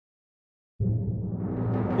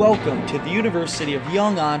Welcome to the University of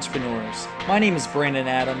Young Entrepreneurs. My name is Brandon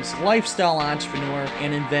Adams, lifestyle entrepreneur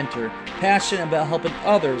and inventor, passionate about helping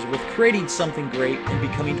others with creating something great and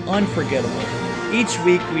becoming unforgettable. Each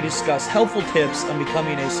week we discuss helpful tips on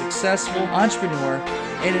becoming a successful entrepreneur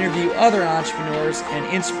and interview other entrepreneurs and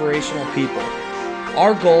inspirational people.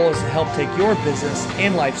 Our goal is to help take your business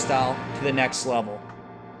and lifestyle to the next level.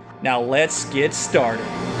 Now let's get started.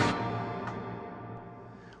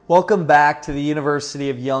 Welcome back to the University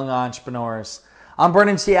of Young Entrepreneurs. I'm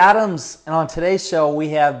Brendan T. Adams, and on today's show we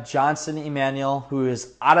have Johnson Emmanuel, who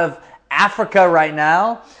is out of Africa right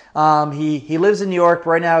now. He lives in New York, but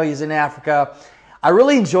right now he's in Africa. I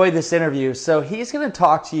really enjoyed this interview, so he's going to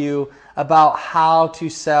talk to you about how to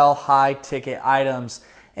sell high-ticket items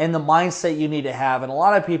and the mindset you need to have. And a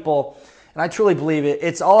lot of people, and I truly believe it,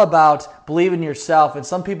 it's all about believing in yourself, and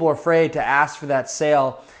some people are afraid to ask for that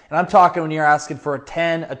sale. And I'm talking when you're asking for a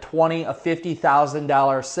 $10, a $20, a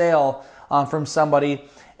 $50,000 sale from somebody.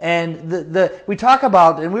 And we talk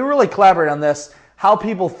about, and we really collaborate on this, how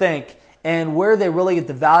people think and where they really get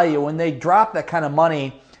the value. When they drop that kind of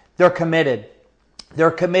money, they're committed.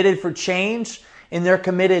 They're committed for change, and they're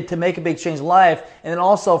committed to make a big change in life. And then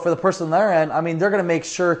also for the person on their end, they're going to make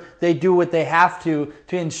sure they do what they have to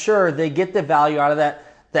ensure they get the value out of that,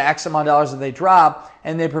 the X amount of dollars that they drop,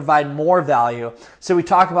 and they provide more value. So we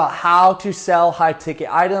talk about how to sell high-ticket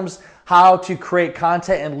items, how to create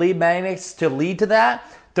content and lead magnets to lead to that,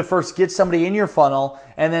 to first get somebody in your funnel,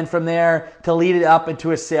 and then from there to lead it up into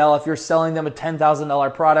a sale if you're selling them a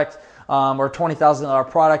 $10,000 product or $20,000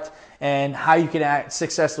 product, and how you can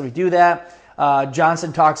successfully do that.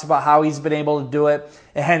 Johnson talks about how he's been able to do it,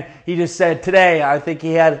 and he just said today, I think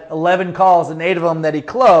he had 11 calls and 8 of them that he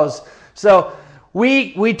closed. So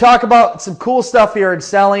we talk about some cool stuff here in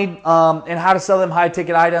selling and how to sell them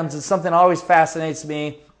high-ticket items. It's something that always fascinates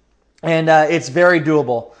me, and it's very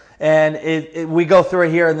doable. And we go through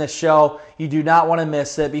it here in this show. You do not want to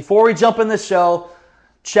miss it. Before we jump in the show,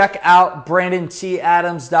 check out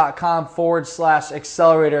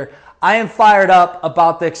brandonTadams.com/accelerator. I am fired up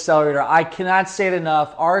about the accelerator. I cannot say it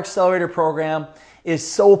enough. Our accelerator program is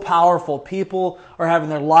so powerful. People are having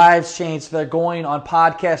their lives changed. They're going on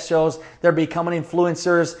podcast shows. They're becoming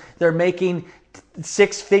influencers. They're making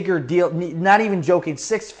six-figure deals, not even joking,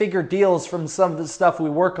 six-figure deals from some of the stuff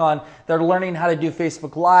we work on. They're learning how to do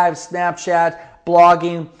Facebook Live, Snapchat,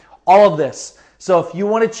 blogging, all of this. So if you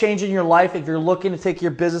want to change in your life, if you're looking to take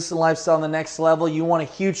your business and lifestyle on the next level, you want a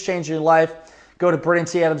huge change in your life, go to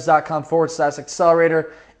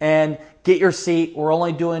BrandonTadams.com/accelerator and get your seat. We're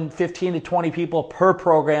only doing 15 to 20 people per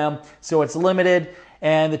program, so it's limited,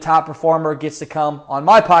 and the top performer gets to come on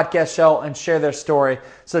my podcast show and share their story.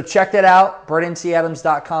 So check that out,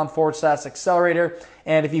 BrandonTadams.com/accelerator,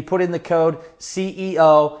 and if you put in the code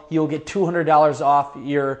CEO, you'll get $200 off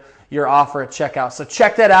your offer at checkout. So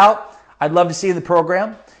check that out. I'd love to see you in the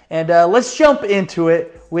program, and let's jump into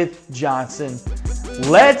it with Johnson.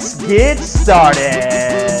 Let's get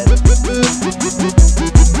started.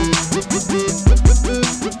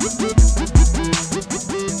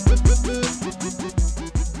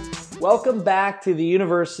 Welcome back to the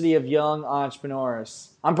University of Young Entrepreneurs.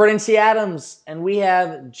 I'm Brendan T. Adams, and we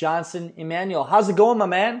have Johnson Emmanuel. How's it going, my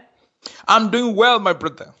man? I'm doing well, my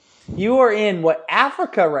brother. You are in,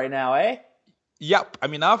 Africa right now, eh? Yep,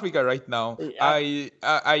 I'm in Africa right now. Yeah.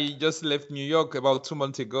 I just left New York about 2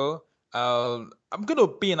 months ago. I'm going to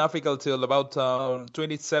be in Africa till about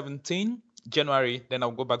 2017, January. Then I'll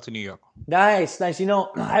go back to New York. Nice. I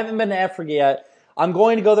haven't been to Africa yet. I'm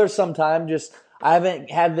going to go there sometime. I haven't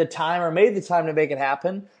had the time or made the time to make it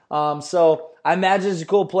happen. So I imagine it's a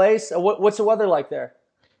cool place. What's the weather like there?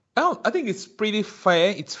 Oh, I think it's pretty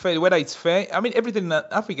fair. It's fair. The weather is fair. Everything in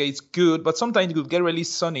Africa is good, but sometimes it could get really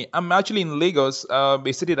sunny. I'm actually in Lagos, a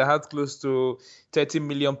city that has close to 30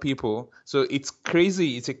 million people. So it's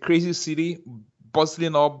crazy. It's a crazy city,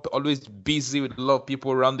 bustling up, always busy with a lot of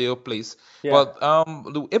people around the whole place. Yeah. But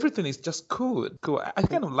everything is just cool. I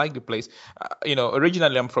kind of like the place.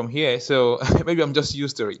 Originally I'm from here, so maybe I'm just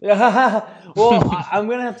used to it. Well, I'm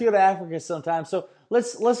gonna have to go to Africa sometime. So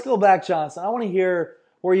let's go back, Johnson. I want to hear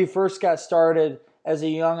where you first got started as a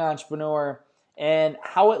young entrepreneur and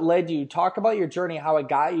how it led you. Talk about your journey, how it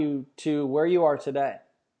got you to where you are today.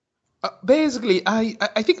 Basically, I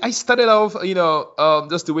think I started off,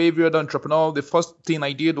 just the way every other entrepreneur. The first thing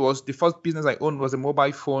I did was, the first business I owned was a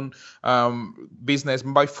mobile phone business.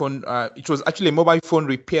 It was actually a mobile phone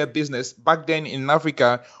repair business back then in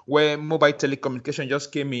Africa, where mobile telecommunication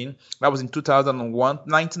just came in. That was in 2001,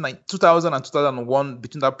 2000 and 2001,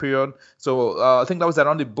 between that period. So I think that was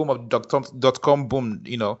around the boom of dot-com boom,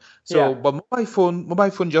 So, Yeah. but mobile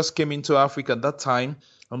phone just came into Africa at that time.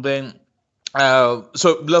 And then so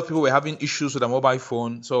a lot of people were having issues with a mobile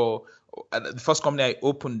phone. So the first company I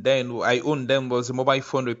owned then was a mobile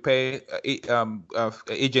phone repair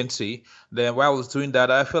agency. Then while I was doing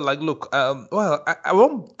that, I felt like, look, I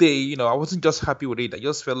one day, I wasn't just happy with it. I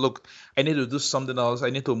just felt, look, I need to do something else. I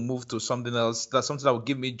need to move to something else. That's something that would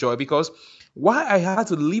give me joy. Because why I had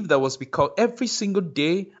to leave that was because every single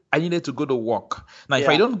day I needed to go to work. Now, if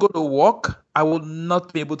I Yeah. don't go to work, I will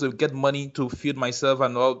not be able to get money to feed myself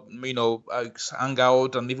and all, hang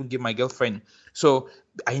out and even give my girlfriend. So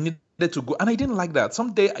I needed to go, and I didn't like that.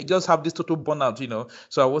 Someday I just have this total burnout,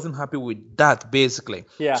 So I wasn't happy with that basically.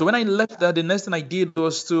 Yeah. So when I left that, the next thing I did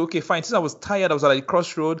was to, okay, fine. Since I was tired, I was at a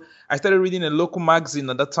crossroad. I started reading a local magazine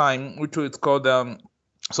at that time, which was called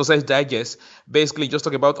Success Digest, basically just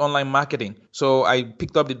talk about online marketing. So I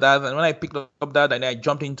picked up that, and when I picked up that, and I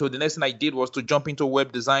jumped into the next thing I did was to jump into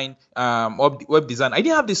web design. Web design. I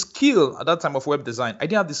didn't have the skill at that time of web design. I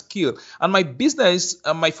didn't have the skill, and my business,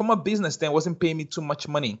 my former business, then wasn't paying me too much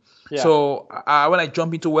money. Yeah. So when I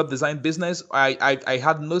jumped into web design business, I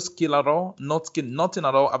had no skill at all, not skill, nothing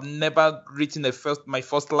at all. I've never written my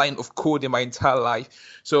first line of code in my entire life.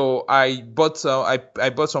 So I bought I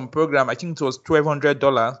bought some program. I think it was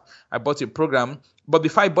 $1,200. I bought a program, but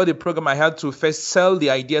before I bought the program, I had to first sell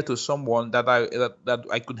the idea to someone that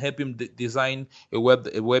I could help him design a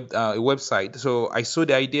website. So I sold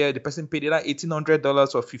the idea. The person paid it at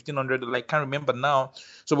 $1,800 or $1,500. I can't remember now.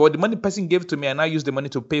 So, but the money the person gave to me, and I used the money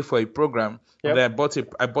to pay for a program. And then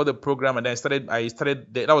Yep. I bought the program, and then I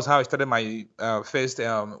started. That was how I started my first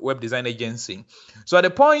web design agency. So at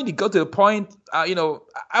the point, it got to the point, I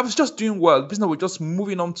was just doing well. Business was just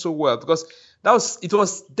moving on so well because it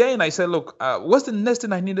was then I said, look, what's the next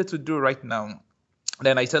thing I needed to do right now?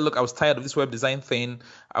 Then I said, look, I was tired of this web design thing.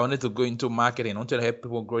 I wanted to go into marketing. I wanted to help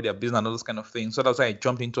people grow their business and all those kind of things. So that's why I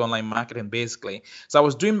jumped into online marketing basically. So I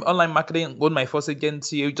was doing online marketing, going my first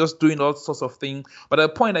agency, just doing all sorts of things. But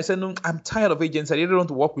at a point I said, no, I'm tired of agents. I didn't want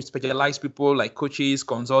to work with specialized people like coaches,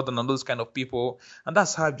 consultants, and those kind of people. And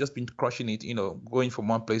that's how I've just been crushing it, going from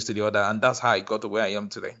one place to the other. And that's how I got to where I am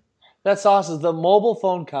today. That's awesome. The mobile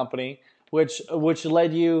phone company, which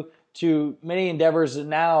led you to many endeavors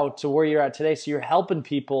now to where you're at today. So you're helping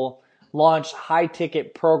people launch high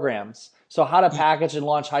ticket programs. So how to package and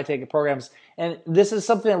launch high ticket programs. And this is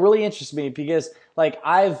something that really interests me because like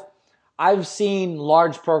I've seen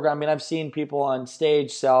large program. I mean, I've seen people on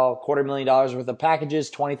stage sell $250,000 worth of packages,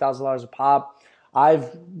 $20,000 a pop.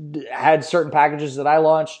 I've had certain packages that I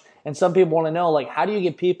launched, and some people want to know, like, how do you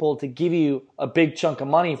get people to give you a big chunk of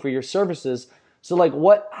money for your services? So, like,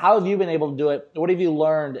 how have you been able to do it? What have you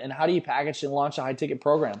learned, and how do you package and launch a high ticket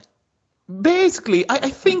program? Basically, I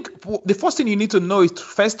think the first thing you need to know is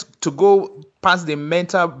first to go past the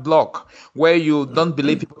mental block where you don't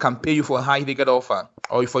believe people can pay you for a high ticket offer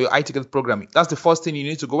or for your high ticket program. That's the first thing you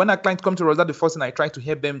need to go. When a client comes to us, that's the first thing I try to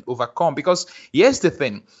help them overcome. Because here's the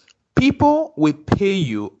thing. People will pay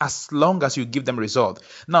you as long as you give them result.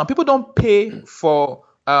 Now, people don't pay for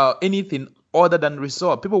anything other than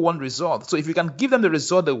result. People want result. So if you can give them the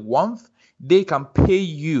result they want, they can pay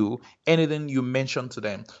you anything you mention to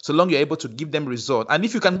them, so long you're able to give them result. And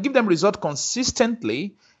if you can give them result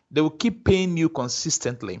consistently, they will keep paying you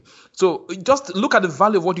consistently. So just look at the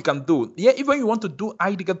value of what you can do. Yeah, even you want to do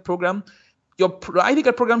ID program, your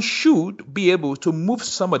ID program should be able to move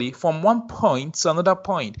somebody from one point to another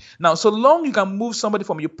point. Now, so long you can move somebody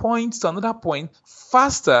from your point to another point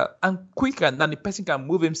faster and quicker than the person can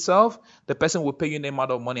move himself, the person will pay you the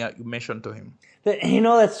amount of money you mentioned to him.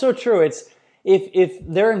 That's so true. It's if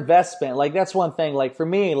their investment, like that's one thing. Like for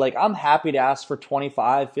me, like I'm happy to ask for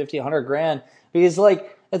 25, 50, 100 grand because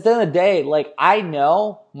like at the end of the day, like I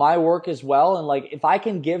know my work as well, and like if I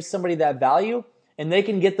can give somebody that value and they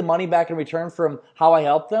can get the money back in return from how I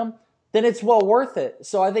help them, then it's well worth it.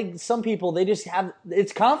 So I think some people they just have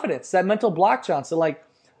it's confidence, that mental block, Johnson. Like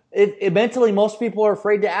it mentally, most people are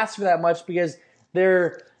afraid to ask for that much because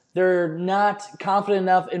they're not confident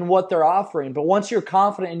enough in what they're offering. But once you're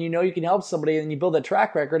confident and you know you can help somebody and you build a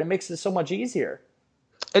track record, it makes it so much easier.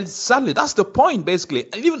 Exactly, that's the point.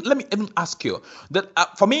 Basically, and even let me even ask you that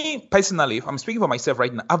for me personally, if I'm speaking for myself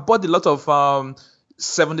right now, I've bought a lot of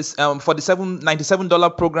 97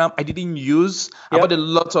 program I didn't use. I bought Yep. a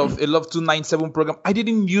lot of 297 program I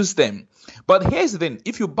didn't use them. But here's the thing: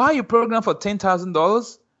 if you buy a program for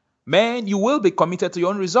 $10,000, man, you will be committed to your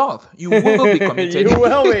own result. You will be committed. You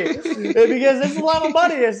will be. Because it's a lot of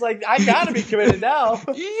money. It's like, I got to be committed now.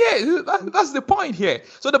 Yeah, that's the point here.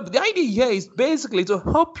 So the idea here is basically to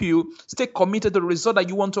help you stay committed to the result that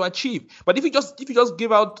you want to achieve. But if you just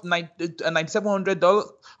give out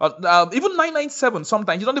 $9,700, even $997,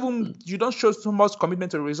 sometimes you don't show so much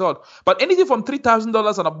commitment to the result. But anything from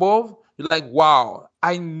 $3,000 and above, you're like, wow,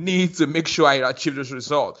 I need to make sure I achieve this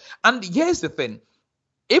result. And here's the thing.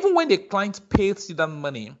 Even when the client pays you that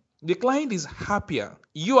money, the client is happier.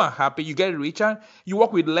 You are happy. You get richer. You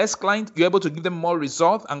work with less clients. You're able to give them more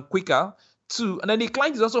results and quicker too. And then the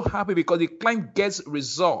client is also happy because the client gets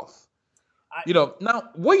results. Now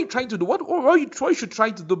what you're trying to do, what you should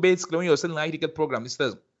try to do basically when you're selling an high-ticket program is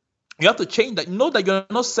this. You have to change that. Know that you're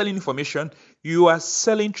not selling information. You are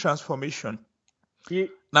selling transformation.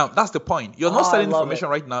 Now, that's the point. You're not selling information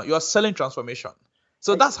right now. You are selling transformation.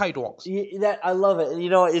 So that's how it works. I love it.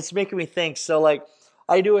 It's making me think. So, like,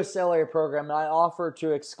 I do a salary program, and I offer to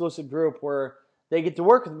an exclusive group where they get to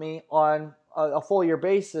work with me on a full year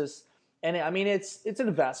basis. And I mean, it's an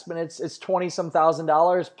investment. It's $20-some thousand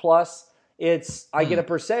plus. I get a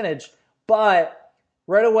percentage, but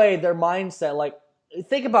right away their mindset, like,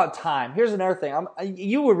 think about time. Here's another thing.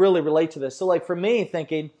 You would really relate to this. So, like, for me,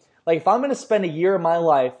 thinking, like, if I'm going to spend a year of my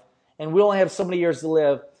life and we only have so many years to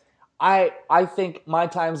live, I think my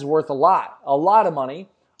time's worth a lot of money.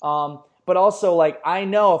 But also, like, I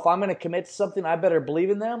know if I'm going to commit to something, I better believe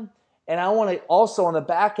in them. And I want to also on the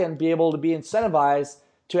back end be able to be incentivized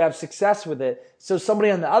to have success with it. So somebody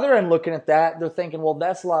on the other end looking at that, they're thinking, well,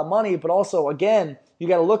 that's a lot of money. But also, again, you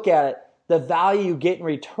got to look at it, the value you get in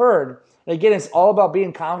return. And again, it's all about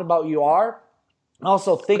being confident about who you are. And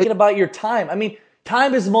also thinking about your time. I mean,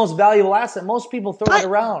 time is the most valuable asset. Most people throw it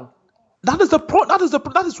around.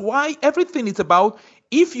 That is why everything is about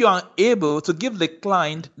if you are able to give the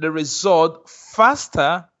client the result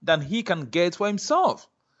faster than he can get for himself.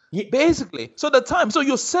 Yeah. Basically, so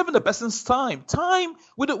you're saving the person's time.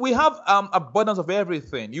 We have abundance of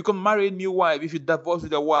everything. You can marry a new wife if you divorce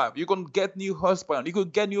with your wife. You can get new husband. You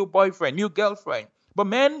could get new boyfriend, new girlfriend. But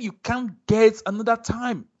man, you can't get another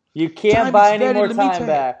time. You can't buy any more time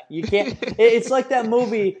back. You can't. It's like that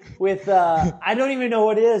movie with I don't even know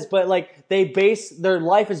what it is, but like their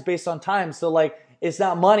life is based on time. So like it's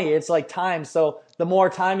not money, it's like time. So the more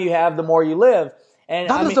time you have, the more you live. And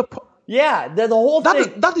the whole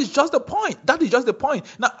thing. That is just the point.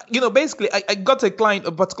 Now, basically, I got a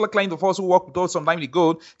particular client of ours who worked with us some time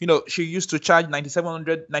ago. She used to charge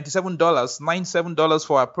 $97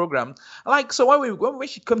 for our program. Like, so when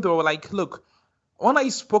she came to her, like, look. When I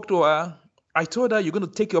spoke to her, I told her, you're going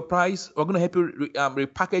to take your price. We're going to help you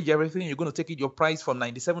repackage everything. You're going to take your price from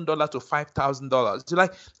 $97 to $5,000. She's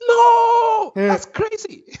like, no, that's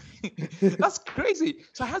crazy. That's crazy.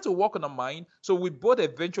 So I had to work on her mind. So we both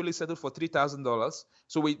eventually settled for $3,000.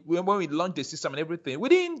 So when we launched the system and everything,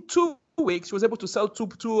 within 2 weeks, she was able to sell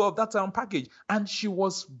two of that package. And she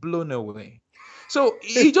was blown away. So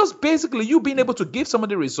it's just basically you being able to give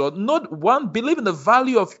somebody a result, not one, believe in the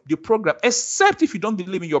value of the program, except if you don't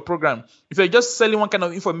believe in your program. If you're just selling one kind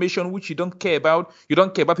of information which you don't care about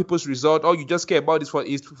people's result, all you just care about is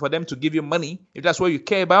for them to give you money. If that's what you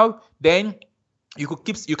care about, then you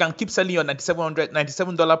can keep selling your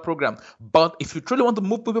 $97 program. But if you truly want to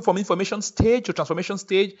move people from information stage to transformation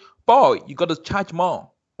stage, boy, you got to charge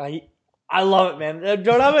more. I love it, man.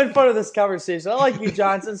 Don't have in front of this conversation. I like you,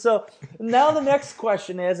 Johnson. So now the next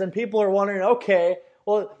question is, and people are wondering, okay,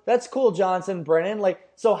 well, that's cool, Johnson, Brennan. Like,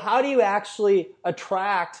 so how do you actually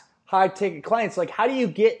attract high-ticket clients? Like, how do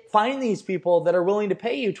you find these people that are willing to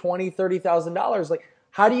pay you $20,000, $30,000? Like,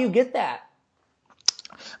 how do you get that?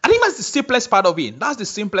 I think that's the simplest part of it. That's the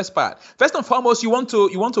simplest part. First and foremost, you want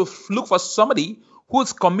to look for somebody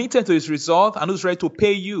who's committed to his result and who's ready to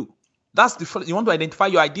pay you. That's you want to identify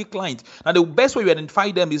your ideal client. Now, the best way you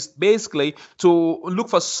identify them is basically to look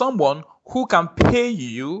for someone who can pay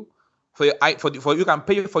you who can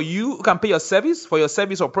pay your service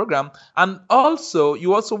or program, and also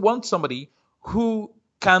you also want somebody who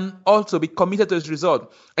can also be committed to his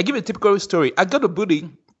result. I give you a typical story. I got a buddy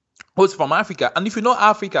who's from Africa, and if you know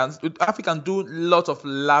Africans do lots of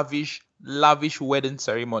lavish wedding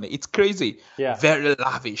ceremony. It's crazy. Yeah. Very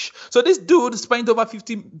lavish. So this dude spent over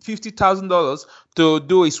 $50,000 to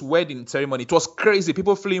do his wedding ceremony. It was crazy.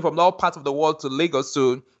 People flew in from all parts of the world to Lagos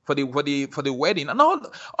for the wedding. And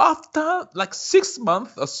after like 6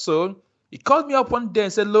 months or so, he called me up one day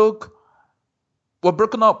and said, look, we're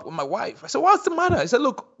broken up with my wife. I said, what's the matter? He said,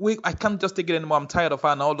 look, I can't just take it anymore. I'm tired of her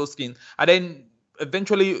and all those things. And then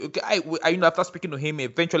eventually, after speaking to him,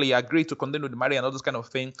 eventually he agreed to continue to marry and all those kind of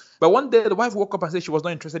things. But one day the wife woke up and said she was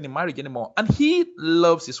not interested in marriage anymore. And he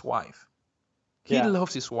loves his wife. He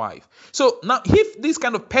loves his wife. So now, if this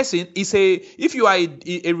kind of person if you are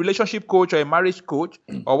a relationship coach or a marriage coach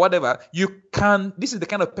or whatever, this is the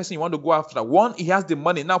kind of person you want to go after. One, he has the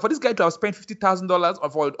money. Now, for this guy to have spent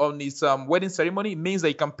 $50,000 on his wedding ceremony, it means that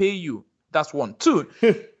he can pay you. That's one. Two,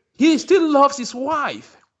 he still loves his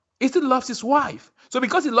wife. He still loves his wife. So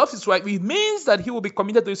because he loves his wife, it means that he will be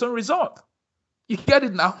committed to his own result. You get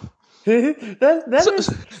it now? that is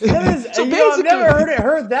so I've never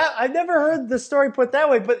heard that. I've never heard the story put that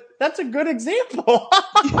way, but that's a good example.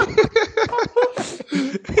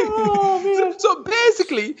 So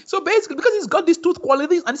basically, because he's got these two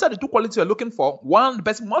qualities, and these are the two qualities you're looking for. One, the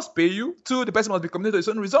person must pay you. Two, the person must be committed to his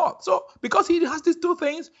own result. So because he has these two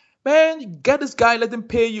things, man, get this guy, let him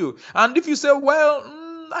pay you. And if you say, well,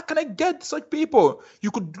 how can I get such people?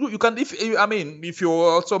 If you're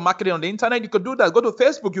also marketing on the internet, you could do that. Go to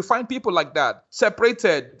Facebook, you find people like that,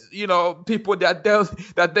 separated, people that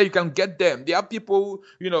there you can get them. There are people,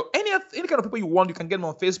 any kind of people you want, you can get them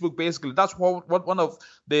on Facebook. Basically, that's what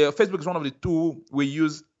Facebook is one of the tools we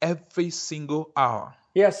use every single hour.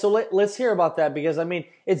 Yeah, so let's hear about that, because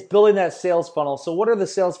it's building that sales funnel. So what are the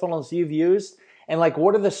sales funnels you've used, and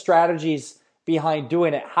what are the strategies behind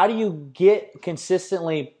doing it? How do you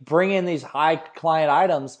consistently bring in these high client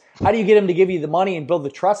items? How do you get them to give you the money and build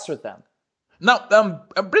the trust with them? Now, Brent,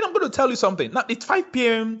 I'm going to tell you something. Now, it's 5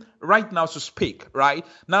 p.m. right now to speak, right?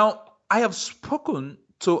 Now, I have spoken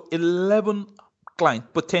to 11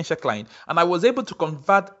 potential clients, and I was able to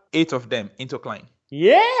convert 8 of them into clients.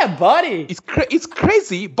 Yeah, buddy. It's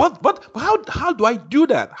crazy, but how do I do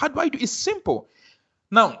that? It's simple.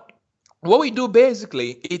 Now, what we do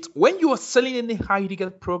basically, it's when you are selling any high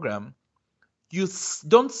ticket program, you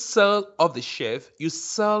don't sell off the shelf, you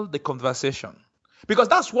sell the conversation. Because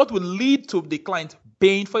that's what will lead to the client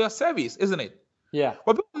paying for your service, isn't it? Yeah.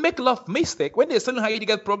 But people make a lot of mistakes when they're selling high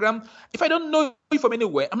ticket program. If I don't know you from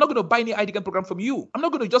anywhere, I'm not going to buy any high ticket program from you. I'm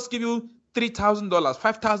not going to just give you $3,000,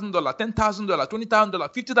 $5,000, $10,000,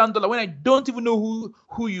 $20,000, $50,000 when I don't even know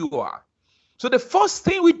who you are. So the first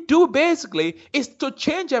thing we do basically is to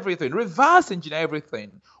change everything, reverse engineer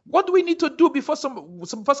everything. What do we need to do before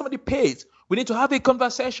somebody pays? We need to have a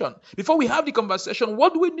conversation. Before we have the conversation,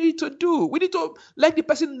 what do we need to do? We need to let the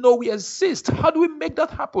person know we exist. How do we make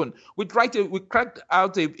that happen? We cracked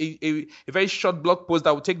out a very short blog post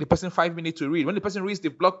that will take the person 5 minutes to read. When the person reads the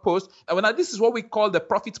blog post, and this is what we call the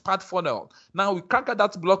profit part funnel. Now we crack out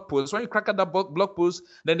that blog post. When you crack out that blog post,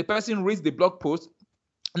 then the person reads the blog post.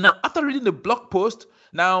 Now, after reading the blog post,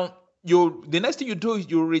 now the next thing you do is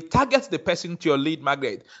you retarget the person to your lead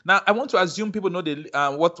magnet. Now, I want to assume people know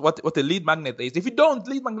what a lead magnet is. If you don't,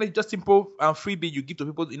 lead magnet is just simple freebie you give to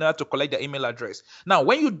people in order to collect their email address. Now,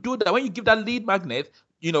 when you do that, when you give that lead magnet,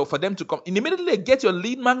 for them to come, and immediately get your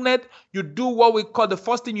lead magnet, you do what we call the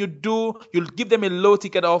first thing you do, you'll give them a low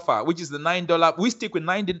ticket offer, which is the $9. We stick with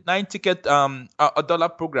 9 ticket a dollar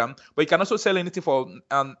program, but you can also sell anything for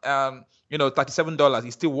 $37.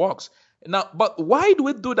 It still works. Now, but why do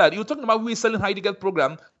we do that? You're talking about we selling high ticket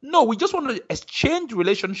program. No, we just want to exchange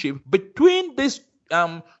relationship between this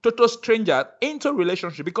total stranger into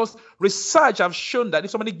relationship, because research have shown that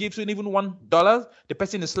if somebody gives you even $1, the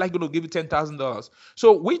person is likely going to give you $10,000.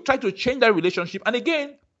 So we try to change that relationship, and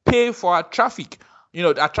again, pay for our traffic,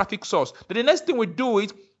 our traffic source. Then the next thing we do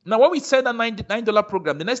is, now when we sell that $9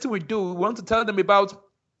 program, the next thing we do, we want to tell them about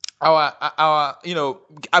our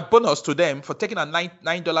a bonus to them for taking a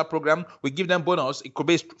 $9 program. We give them bonus. It could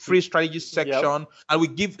be free strategy section, and we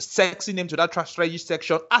give sexy name to that strategy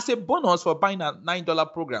section as a bonus for buying a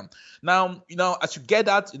 $9 program. Now, as you get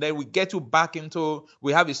that, then we get you back into,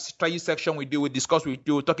 we have a strategy section we discuss with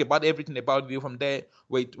you, talk about everything about you. From there,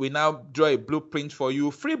 we now draw a blueprint for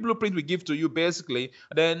you, free blueprint we give to you basically.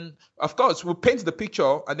 And then, of course, we paint the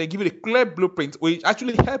picture and then give you a clear blueprint. We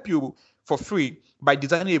actually help you for free by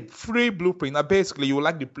designing a free blueprint. Now, basically, you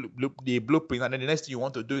like the blueprint, and then the next thing you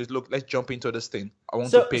want to do is, look, let's jump into this thing. I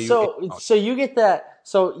want to pay you. So you get that.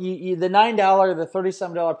 So you the $9, the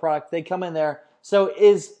 $37 product, they come in there. So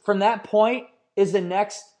is from that point, is the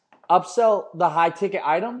next upsell the high ticket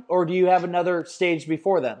item, or do you have another stage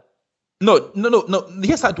before then? No.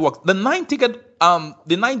 Here's how it works. The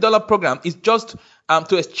the $9 program is just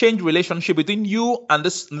to exchange relationship between you and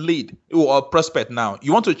this lead or prospect. Now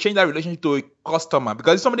you want to change that relationship to a customer,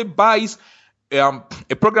 because if somebody buys a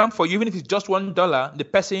program for you, even if it's just $1,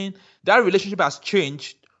 that relationship has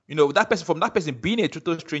changed. That person being a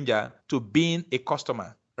total stranger to being a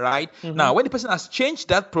customer, right? Mm-hmm. Now, when the person has changed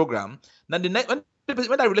that program, then when the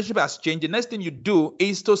when that relationship has changed, the next thing you do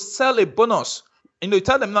is to sell a bonus. You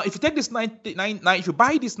tell them, now, if you take this if you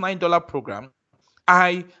buy this $9 program,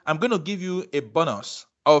 I am going to give you a bonus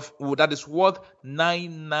that is worth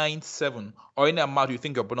 997, or any amount you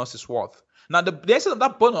think your bonus is worth. Now, the essence of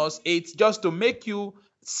that bonus, it's just to make you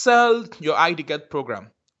sell your iTicket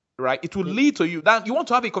program, right? It will lead to you that you want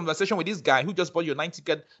to have a conversation with this guy who just bought your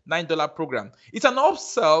 $9 program. It's an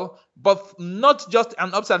upsell, but not just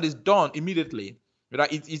an upsell that is done immediately. Right?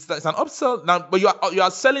 It's an upsell now, but you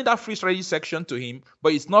are selling that free strategy section to him,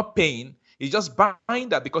 but it's not paying. He's just buying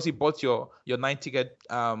that because he bought your $9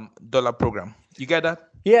 dollar program. You get that?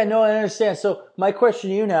 Yeah, no, I understand. So my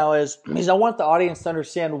question to you now is I want the audience to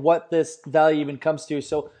understand what this value even comes to.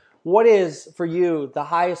 So what is, for you, the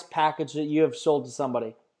highest package that you have sold to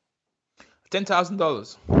somebody?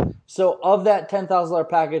 $10,000. So of that $10,000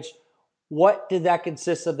 package, what did that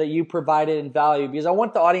consist of that you provided in value? Because I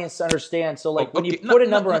want the audience to understand. So, like, when you put a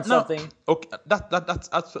number on something, okay,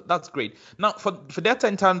 that's great. Now, for that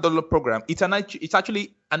 $10,000 program, it's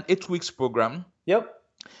actually an 8 weeks program. Yep.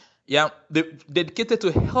 Yeah, dedicated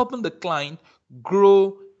to helping the client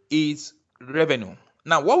grow his revenue.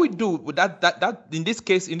 Now, what we do with that in this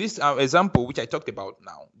case, in this example which I talked about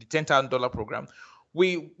now, the $10,000 program,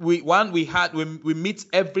 we meet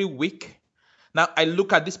every week. Now, I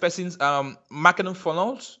look at this person's marketing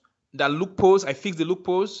funnels, the loopholes. I fix the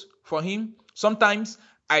loopholes for him. Sometimes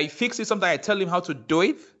I fix it. Sometimes I tell him how to do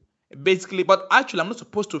it, basically. But actually, I'm not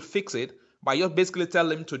supposed to fix it, but I just basically tell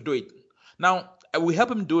him to do it. Now, we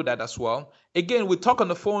help him do that as well. Again, we talk on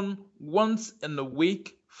the phone once in a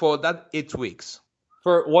week for that 8 weeks.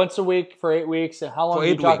 For once a week for 8 weeks. And how long do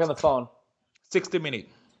you talk on the phone? 60 minutes.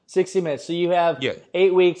 60 minutes. So you have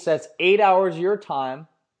 8 weeks. That's 8 hours of your time.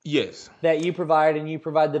 Yes. That you provide, and you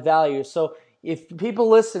provide the value. So if people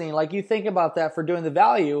listening, like, you think about that for doing the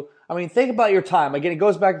value, I mean, think about your time. Again, it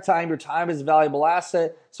goes back to time. Your time is a valuable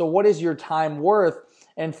asset. So what is your time worth?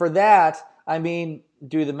 And for that, I mean,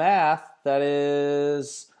 do the math. That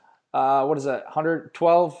is, what is that?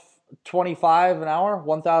 $112.25 an hour,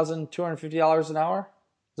 $1,250 an hour.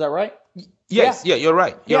 Is that right? Yes. Yeah, you're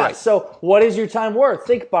right. You're right. So what is your time worth?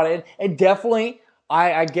 Think about it. And definitely,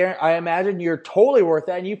 I imagine you're totally worth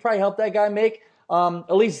that, and you probably helped that guy make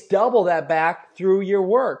at least double that back through your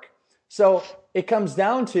work. So it comes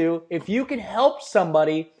down to, if you can help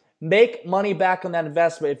somebody make money back on that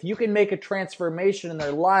investment, if you can make a transformation in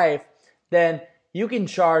their life, then you can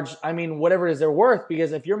charge, I mean, whatever it is they're worth.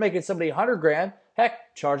 Because if you're making somebody $100,000,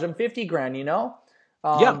 heck, charge them $50,000. You know?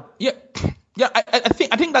 Yeah, I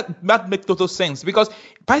think that makes total sense, because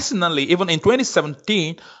personally, even in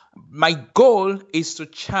 2017, my goal is to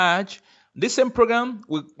charge this same program.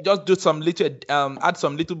 We'll just do some little, add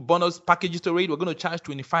some little bonus packages to it. We're going to charge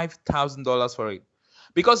 $25,000 for it.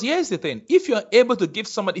 Because here's the thing: if you're able to give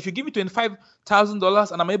somebody, if you give me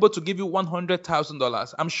 $25,000 and I'm able to give you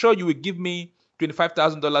 $100,000, I'm sure you will give me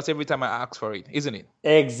 $25,000 every time I ask for it, isn't it?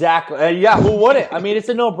 Exactly. Yeah, who wouldn't? I mean, it's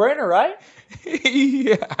a no-brainer, right?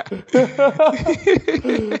 Yeah.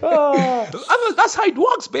 That's how it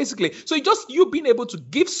works, basically. So it's just you being able to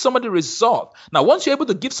give somebody the result. Now, once you're able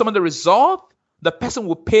to give somebody the result, the person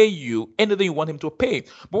will pay you anything you want him to pay.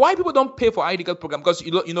 But why people don't pay for iTicket program? Because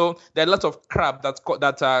you know there are lots of crap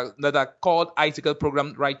that are called iTicket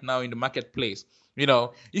program right now in the marketplace. You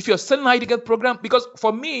know, if you're selling iTicket program, because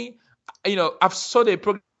for me, I've sold a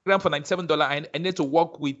program for $97, and I need to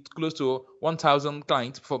work with close to 1,000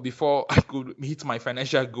 clients before I could hit my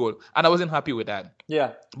financial goal, and I wasn't happy with that.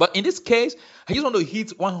 Yeah. But in this case, I just want to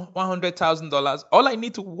hit $100,000. All I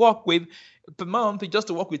need to work with per month is just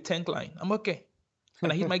to work with 10 clients. I'm okay,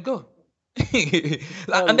 and I hit my goal.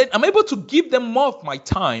 And then I'm able to give them more of my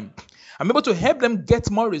time. I'm able to help them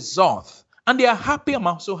get more results, and they are happy. I'm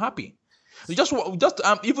also happy.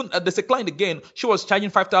 Even there's a client again. She was charging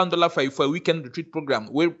 $5,000 for a weekend retreat program.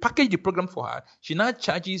 We packaged the program for her. She now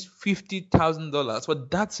charges $50,000 for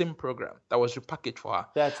that same program that was repackaged for her.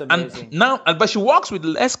 That's amazing. But she works with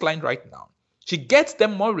less clients right now. She gets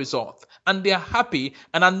them more results, and they are happy.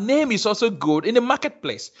 And her name is also good in the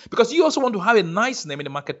marketplace, because you also want to have a nice name in the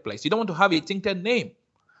marketplace. You don't want to have a tainted name.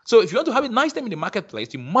 So if you want to have a nice name in the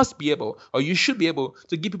marketplace, you must be able, or you should be able,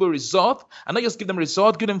 to give people results, and not just give them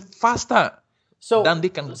results, give them faster than they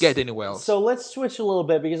can get anywhere else. So let's switch a little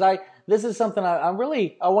bit, because this is something I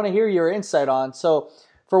want to hear your insight on. So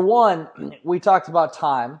for one, we talked about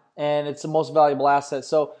time, and it's the most valuable asset.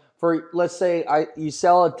 So let's say you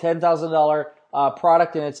sell a $10,000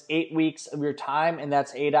 product, and it's 8 weeks of your time, and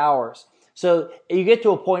that's 8 hours. So you get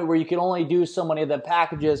to a point where you can only do so many of the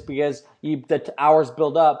packages because the hours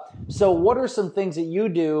build up. So what are some things that you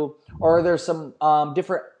do, or are there some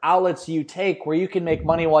different outlets you take where you can make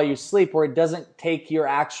money while you sleep, where it doesn't take your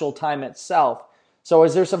actual time itself? So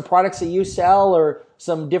is there some products that you sell or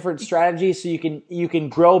some different strategies so you can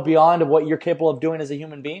grow beyond what you're capable of doing as a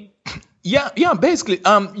human being? Yeah. Basically,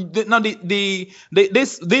 now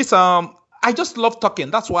this I just love talking.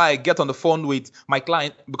 That's why I get on the phone with my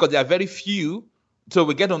client, because there are very few. So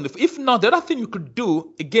we get on the. If not, the other thing you could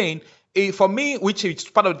do again, for me, which is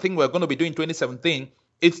part of the thing we're going to be doing in 2017,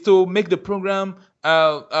 is to make the program,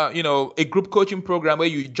 a group coaching program where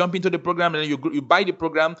you jump into the program and then you buy the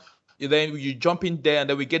program. Then you jump in there and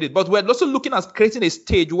then we get it. But we're also looking at creating a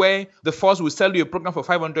stage where the first will sell you a program for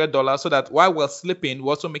 $500, so that while we're sleeping,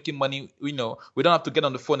 we're also making money. We don't have to get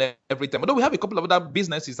on the phone every time. Although we have a couple of other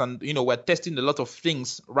businesses and, we're testing a lot of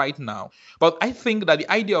things right now. But I think that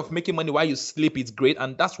the idea of making money while you sleep is great.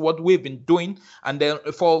 And that's what we've been doing. And then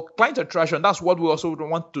for client attraction, that's what we also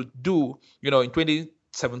want to do, in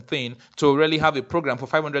 2017, to really have a program for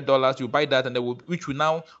 $500. You buy that, and which will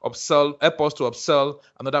now help us to upsell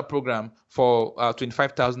another program for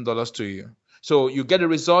 $25,000 to you. So you get a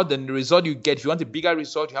result, then the result you get, if you want a bigger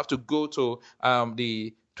result, you have to go to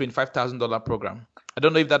the $25,000 program. I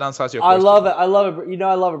don't know if that answers your question. I love it. I love it.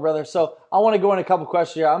 I love it, brother. So I want to go in a couple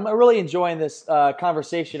questions here. I'm really enjoying this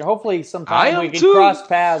conversation. Hopefully sometime we can cross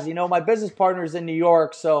paths. My business partner's in New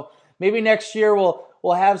York, so maybe next year we'll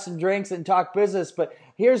have some drinks and talk business. But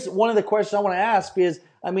here's one of the questions I want to ask is,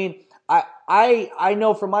 I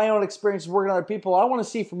know from my own experience working with other people, I want to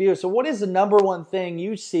see from you. So what is the number one thing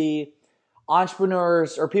you see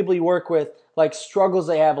entrepreneurs or people you work with, like struggles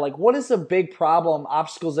they have? Like what is the big problem,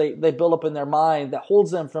 obstacles they build up in their mind that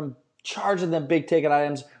holds them from charging them big ticket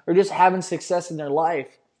items or just having success in their life?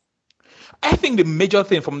 I think the major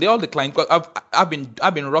thing from all the clients, because I've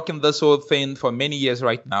been rocking this whole thing for many years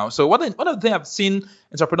right now. So one of the things I've seen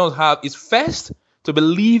entrepreneurs have is, first, to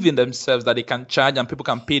believe in themselves that they can charge and people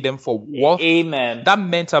can pay them for worth. Amen. That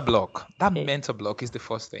mental block is the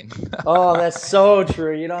first thing. Oh, that's so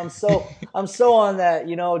true. I'm so on that.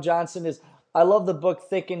 Johnson, I love the book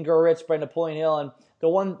Think and Grow Rich by Napoleon Hill, and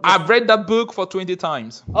I've read that book for 20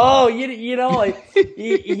 times. Oh, you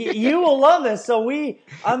will love this. So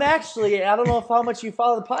I'm actually, I don't know how much you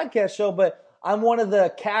follow the podcast show, but I'm one of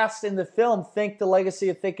the cast in the film Think: The Legacy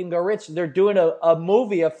of Think and Grow Rich. They're doing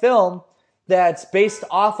a film that's based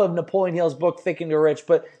off of Napoleon Hill's book Think and Grow Rich.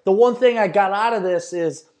 But the one thing I got out of this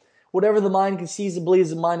is, whatever the mind conceives and believes,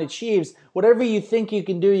 the mind achieves. Whatever you think you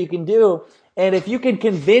can do, you can do. And if you can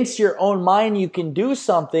convince your own mind you can do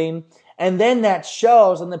something, and then that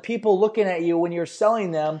shows, and the people looking at you when you're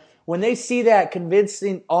selling them, when they see that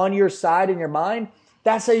convincing on your side in your mind,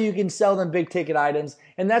 that's how you can sell them big ticket items.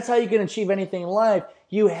 And that's how you can achieve anything in life.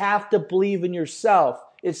 You have to believe in yourself.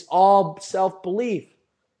 It's all self-belief.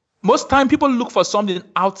 Most time people look for something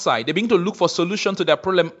outside. They begin to look for solution to their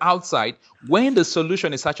problem outside when the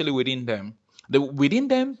solution is actually within them. Within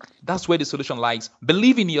them, that's where the solution lies.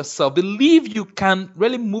 Believe in yourself. Believe you can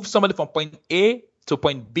really move somebody from point A to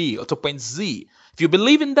point B or to point Z. If you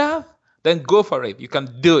believe in that, then go for it. You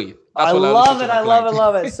can do it. I love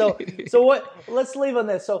it. So what? Let's leave on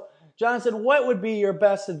this. So, Jonathan, what would be your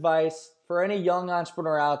best advice for any young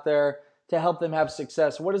entrepreneur out there to help them have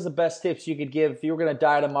success? What is the best tips you could give if you were going to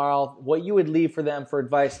die tomorrow? What you would leave for them for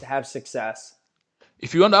advice to have success?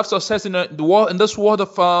 If you want to have success in this world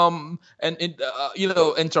of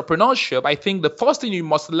entrepreneurship, I think the first thing you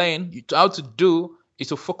must learn how to do is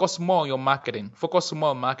to focus more on your marketing. Focus more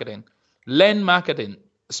on marketing. Learn marketing.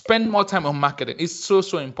 Spend more time on marketing. It's so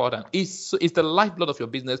important. It's the lifeblood of your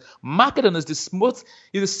business. Marketing is the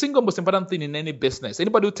single most important thing in any business.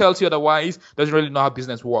 Anybody who tells you otherwise doesn't really know how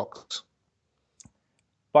business works.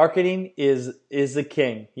 Marketing is the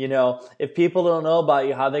king. If people don't know about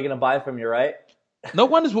you, how are they going to buy from you, right? No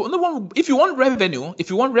one. If you want revenue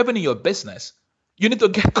in your business, you need to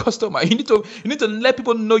get customers. You need to let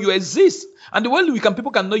people know you exist. And the way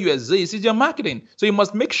people can know you exist is your marketing. So you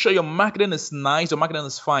must make sure your marketing is nice, your marketing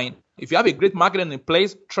is fine. If you have a great marketing in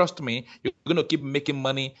place, trust me, you're going to keep making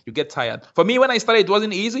money. You get tired. For me, when I started, it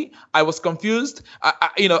wasn't easy. I was confused.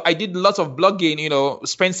 I did lots of blogging,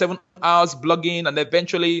 spent 7 hours blogging, and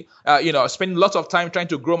eventually, spend lots of time trying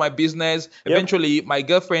to grow my business. Yep. Eventually, my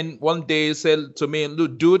girlfriend one day said to me,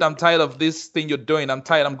 "Look, dude, I'm tired of this thing you're doing. I'm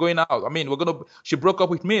tired. I'm going out." She broke up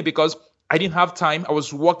with me because I didn't have time. I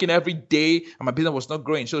was working every day and my business was not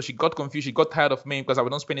growing. So she got confused. She got tired of me because I was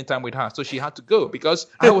not spending time with her. So she had to go because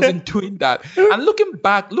I wasn't doing that. And looking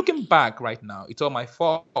back right now, it's all my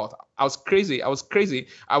fault. I was crazy. I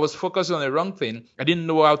was focusing on the wrong thing. I didn't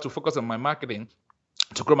know how to focus on my marketing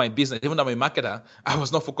to grow my business. Even though I'm a marketer, I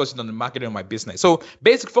was not focusing on the marketing of my business. So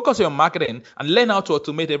basically, focus on your marketing and learn how to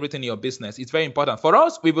automate everything in your business. It's very important. For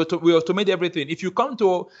us, we automate everything. If you come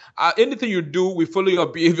to anything you do, we follow your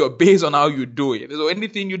behavior based on how you do it. So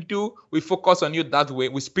anything you do, we focus on you that way.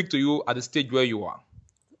 We speak to you at the stage where you are.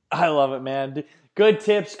 I love it, man. Good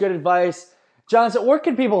tips, good advice. Johnson, where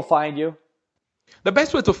can people find you? The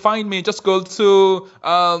best way to find me, just go to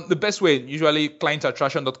the best way, usually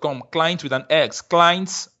clientattraction.com, client with an X,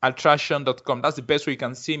 clientsattraction.com. That's the best way you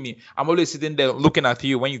can see me. I'm always sitting there looking at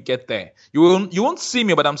you when you get there. You won't see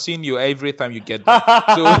me, but I'm seeing you every time you get there.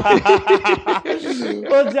 So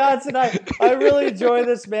Well, Johnson, I really enjoy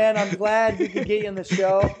this, man. I'm glad we could get you on the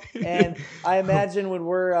show, and I imagine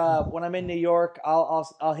when I'm in New York,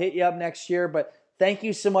 I'll hit you up next year. But thank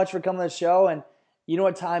you so much for coming to the show, and you know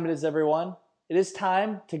what time it is, everyone. It is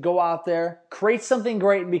time to go out there, create something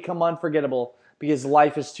great, and become unforgettable because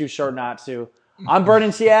life is too short not to. I'm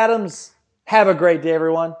Vernon T. Adams. Have a great day,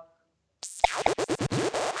 everyone.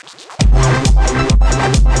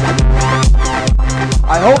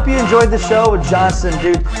 I hope you enjoyed the show with Johnson.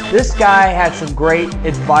 Dude, this guy had some great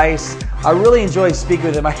advice. I really enjoyed speaking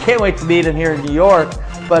with him. I can't wait to meet him here in New York.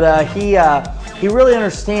 But he really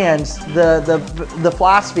understands the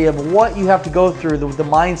philosophy of what you have to go through, the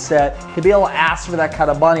mindset to be able to ask for that kind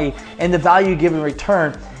of money and the value you give in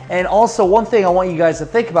return. And also, one thing I want you guys to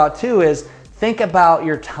think about too is think about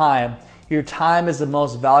your time. Your time is the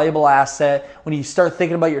most valuable asset. When you start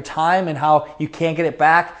thinking about your time and how you can't get it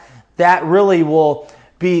back, that really will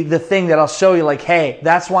be the thing that I'll show you, like, hey,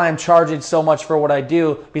 that's why I'm charging so much for what I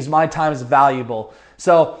do, because my time is valuable.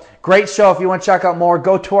 So great show. If you want to check out more,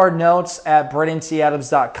 go to our notes at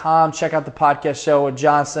BrennanTAdams.com. Check out the podcast show with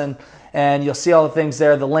Johnson, and you'll see all the things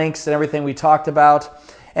there, the links and everything we talked about.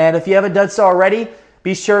 And if you haven't done so already,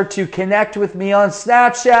 be sure to connect with me on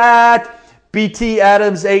Snapchat,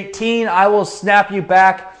 BTAdams18. I will snap you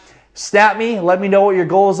back. Snap me. Let me know what your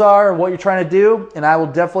goals are and what you're trying to do, and I will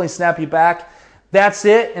definitely snap you back. That's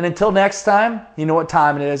it. And until next time, you know what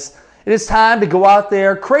time it is. It is time to go out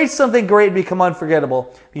there, create something great, and become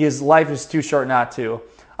unforgettable because life is too short not to.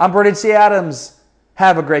 I'm Vernon T. Adams.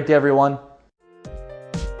 Have a great day, everyone.